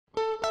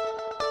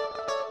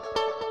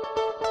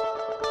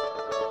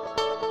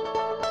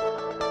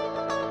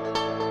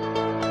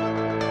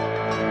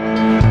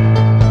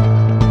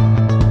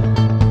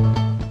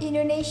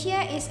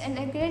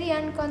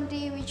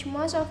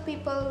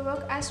people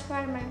work as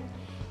farmers,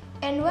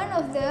 and one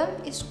of them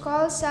is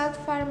called salt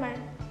farmer.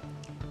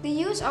 The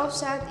use of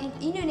salt in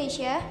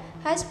Indonesia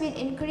has been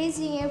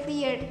increasing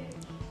every year,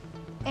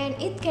 and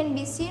it can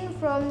be seen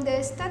from the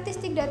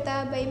statistic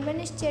data by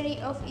Ministry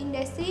of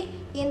Industry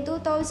in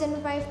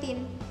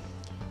 2015.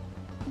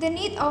 The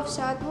need of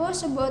salt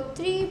was about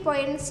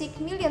 3.6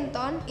 million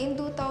tons in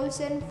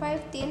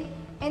 2015,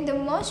 and the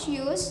most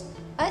used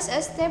as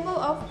a staple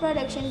of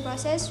production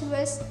process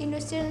was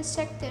industrial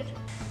sector.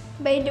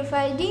 By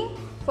dividing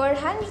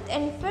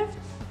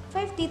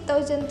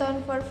 450,000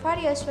 tons for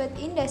various wet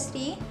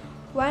industry,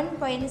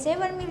 1.7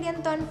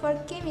 million tons for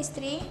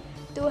chemistry,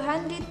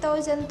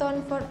 200,000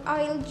 tons for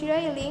oil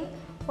drilling,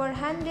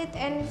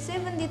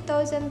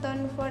 470,000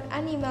 tons for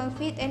animal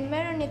feed and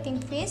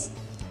marinating fish,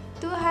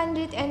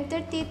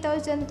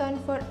 230,000 tons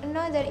for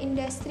another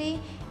industry,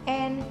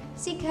 and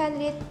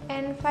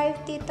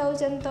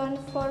 650,000 tons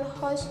for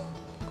house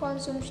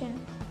consumption.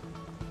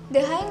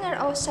 The higher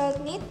of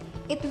salt need,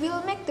 it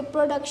will make the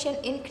production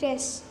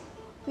increase,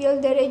 while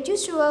the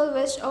residual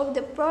waste of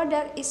the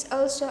product is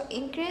also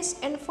increased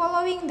and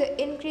following the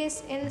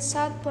increase in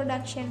salt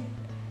production.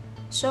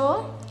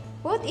 So,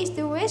 what is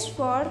the waste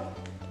for?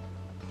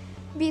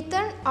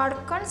 Bittern or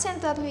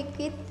concentrated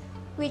liquid,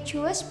 which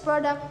was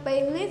product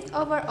by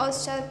leftover of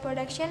salt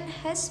production,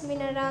 has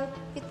mineral.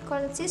 It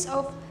consists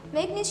of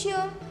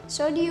magnesium,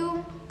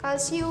 sodium,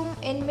 calcium,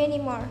 and many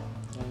more.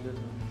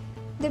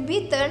 The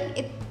bittern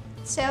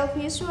itself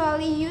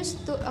usually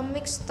used to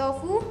mix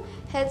tofu,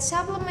 health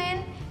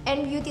supplement,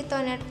 and beauty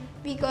toner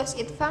because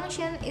its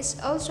function is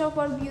also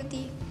for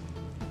beauty.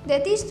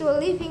 That is to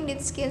living the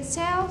skin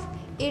cells,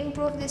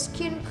 improve the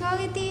skin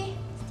quality,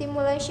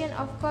 stimulation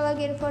of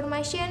collagen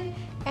formation,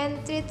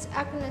 and treats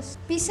acne.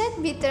 Besides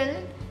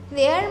bittern,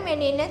 there are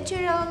many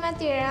natural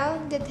materials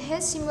that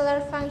has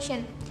similar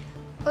function,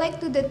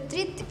 like to the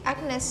treat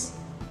acne.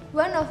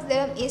 One of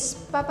them is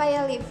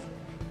papaya leaf,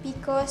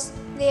 because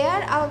there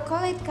are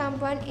alkaloid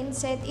compound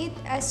inside it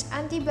as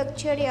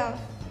antibacterial.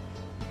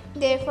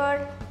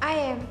 Therefore, I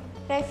am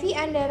Revy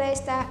Andar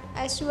Raesta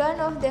as one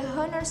of the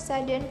honor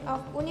students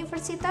of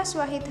Universitas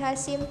Wahid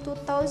Hasim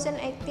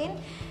 2018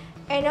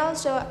 and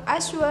also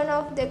as one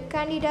of the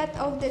candidates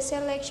of the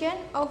selection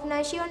of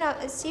National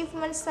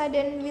Achievement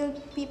Student will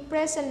be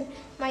present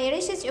my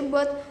research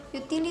about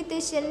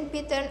utilization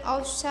bittern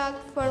of salt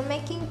for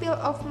making peel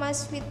of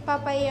mask with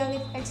papaya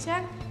leaf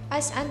extract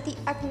as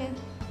anti-acne.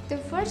 The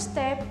first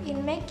step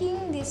in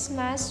making this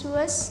mask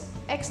was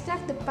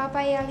extract the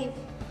papaya leaf.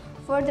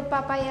 For the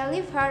papaya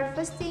leaf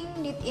harvesting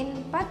need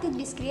in pati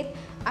district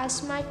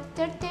as much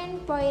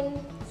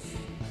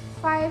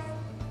 13.5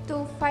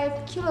 to 5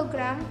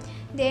 kg,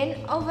 then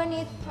oven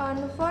it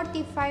on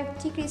 45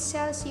 degrees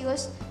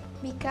Celsius,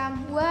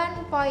 become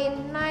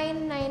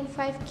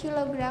 1.995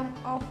 kg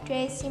of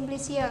dry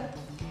simplicial.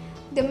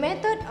 The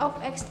method of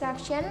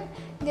extraction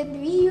that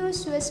we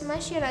used was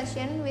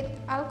maceration with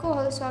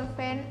alcohol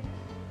solvent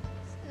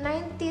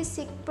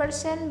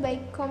 96% by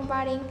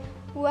comparing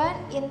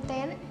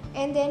 1:10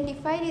 and then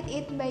divided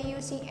it by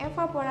using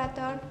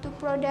evaporator to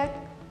produce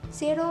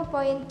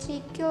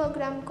 0.3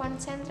 kg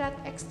concentrate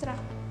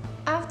extract.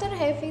 After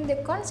having the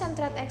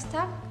concentrate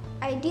extract,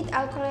 I did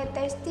alcohol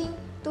testing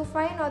to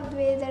find out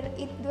whether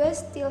it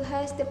still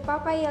has the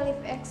papaya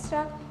leaf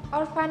extract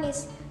or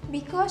vanished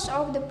because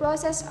of the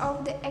process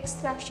of the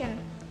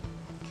extraction.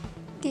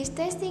 This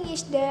testing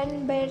is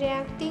done by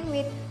reacting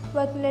with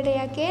Wagner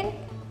reagent,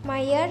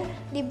 Mayer,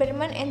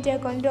 Lieberman, and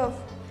Dragondorf.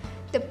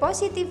 The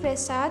positive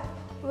results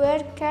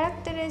were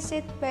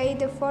characterized by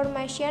the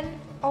formation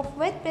of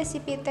wet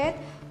precipitate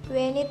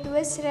when it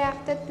was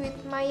reacted with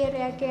Mayer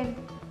reagent,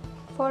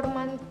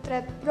 format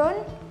red brown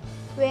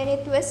when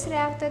it was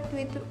reacted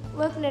with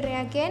Wagner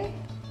reagent,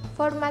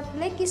 format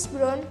blackish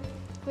brown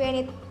when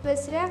it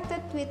was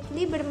reacted with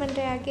Lieberman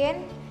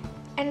reagent,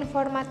 and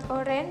format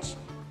orange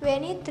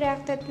when it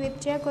reacted with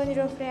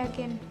Dragondorf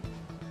reagent.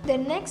 The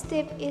next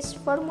step is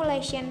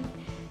formulation.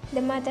 The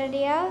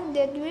material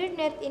that we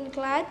need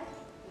include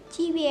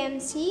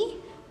GBMC,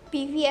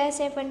 PVA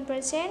 7%,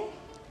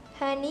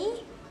 honey,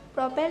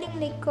 propylene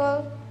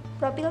glycol,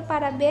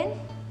 propylparaben,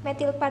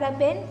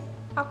 methylparaben,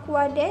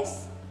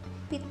 aqueous,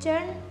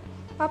 bittern,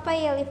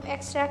 papaya leaf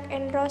extract,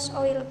 and rose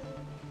oil.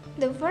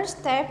 The first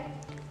step,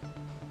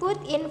 put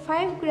in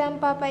 5 gram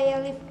papaya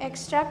leaf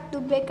extract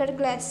to beaker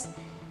glass.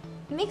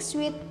 Mix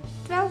with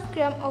 12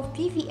 gram of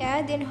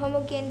PVA, then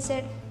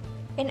homogenize.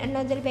 In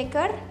another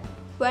beaker,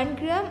 1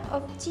 gram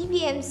of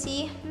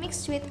GBMC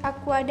mixed with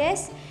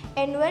aqueous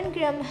and 1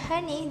 gram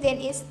honey, then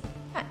is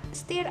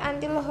stir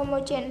until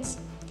homogeneous.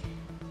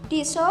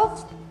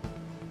 Dissolve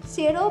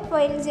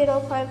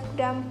 0.05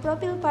 gram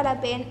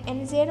propylparaben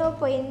and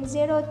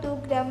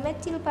 0.02 gram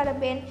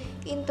methylparaben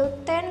into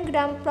 10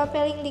 gram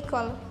propylene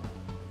glycol.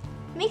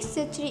 Mix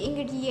the 3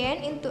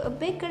 ingredients into a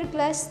beaker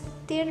glass,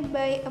 stir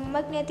by a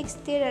magnetic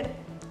stirrer.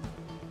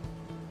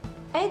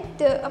 Add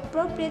the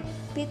appropriate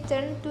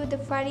bittern to the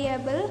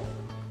variable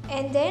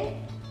and then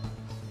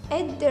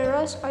add the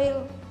rose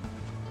oil.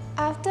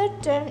 After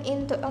turned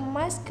into a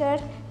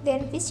masker,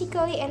 then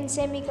physically and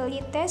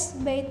chemically tested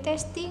by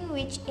testing,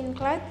 which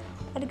include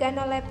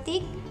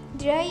organoleptic,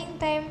 drying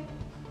time,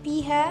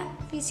 pH,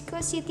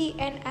 viscosity,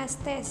 and as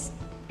test.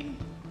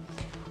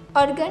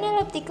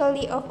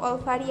 Organoleptically of all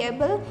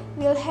variables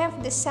will have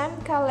the same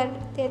color,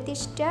 that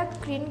is dark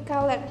green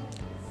color,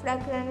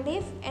 fragrant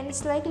leaf, and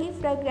slightly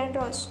fragrant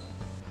rose.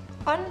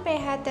 On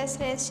pH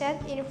test result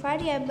in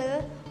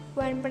variable,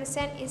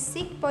 1% is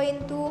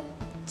 6.2,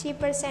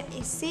 3%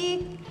 is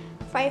 6,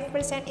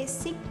 5% is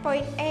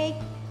 6.8,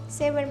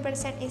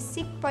 7% is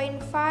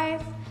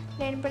 6.5,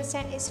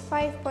 9% is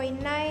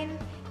 5.9,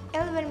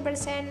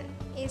 11%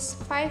 is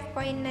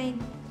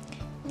 5.9.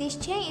 This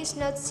change is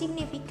not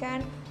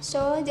significant,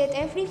 so that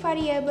every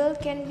variable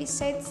can be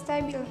said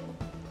stable.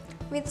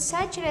 With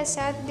such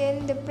result,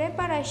 then the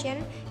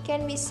preparation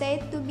can be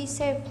said to be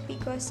safe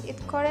because it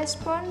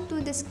corresponds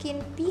to the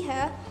skin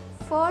pH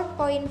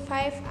 4.5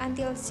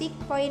 until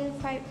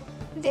 6.5.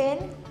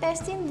 Then,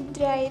 testing the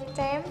dry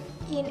time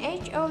in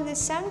each of the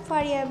same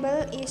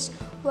variable is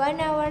 1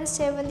 hour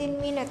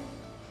 17 minutes.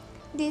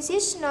 This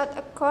is not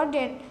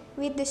accordant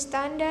with the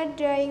standard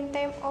drying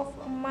time of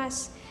a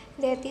mask,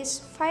 that is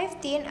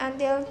 15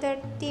 until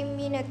 30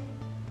 minutes.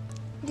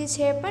 This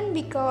happens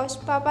because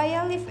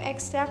papaya leaf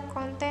extract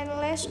contain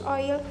less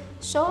oil,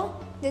 so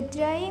the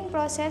drying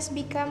process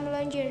becomes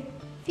longer.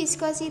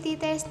 Viscosity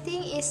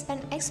testing is an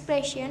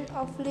expression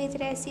of fluid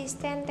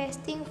resistance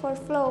testing for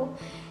flow.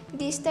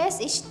 This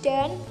test is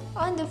done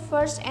on the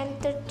first and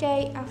third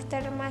day after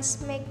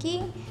mask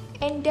making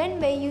and done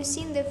by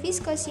using the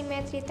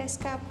viscosimetry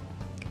test cup.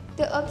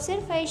 The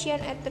observation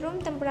at room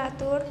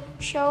temperature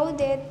show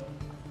that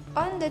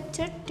on the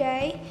third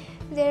day,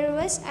 there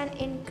was an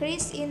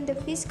increase in the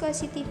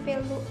viscosity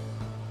value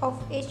of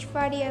each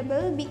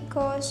variable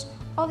because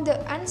of the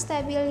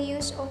unstable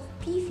use of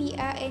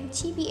PVA and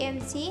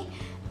GPMC,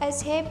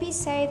 as Revy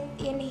said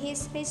in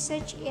his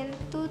research in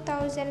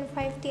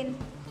 2015.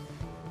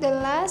 The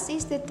last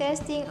is the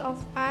testing of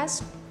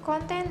ash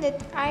content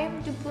that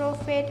aims to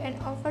provide an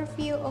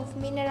overview of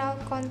mineral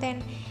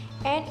content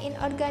and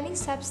inorganic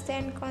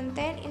substance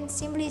content in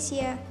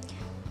Simplicia,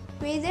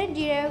 whether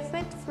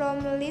derived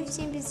from leaf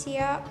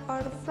Simplicia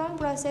or from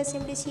process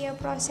Simplicia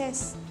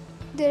process.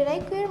 The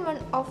requirement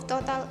of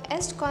total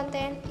ash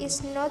content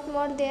is not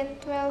more than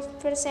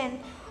 12%,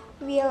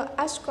 while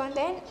ash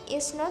content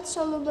is not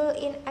soluble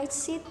in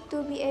acid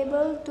to be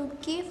able to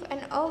give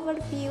an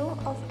overview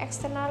of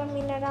external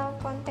mineral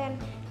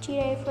content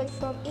derived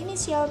from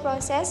initial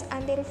process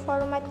until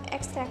format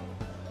extract.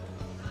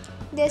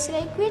 This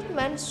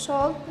requirement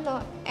should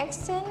not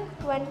exceed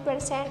 1%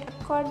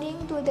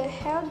 according to the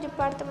Health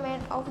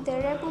Department of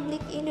the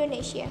Republic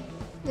Indonesia.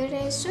 The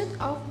result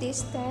of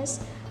this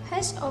test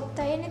has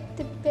obtained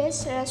the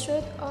best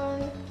result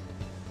on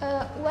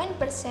a 1%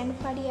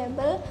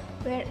 variable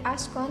where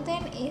ash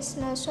content is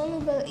not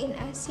soluble in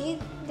acid,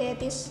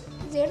 that is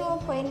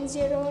 0.09%.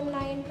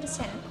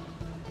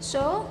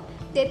 So,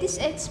 that is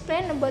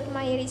explained about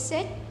my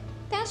research.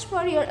 Thanks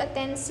for your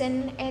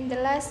attention and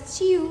the last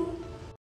see you.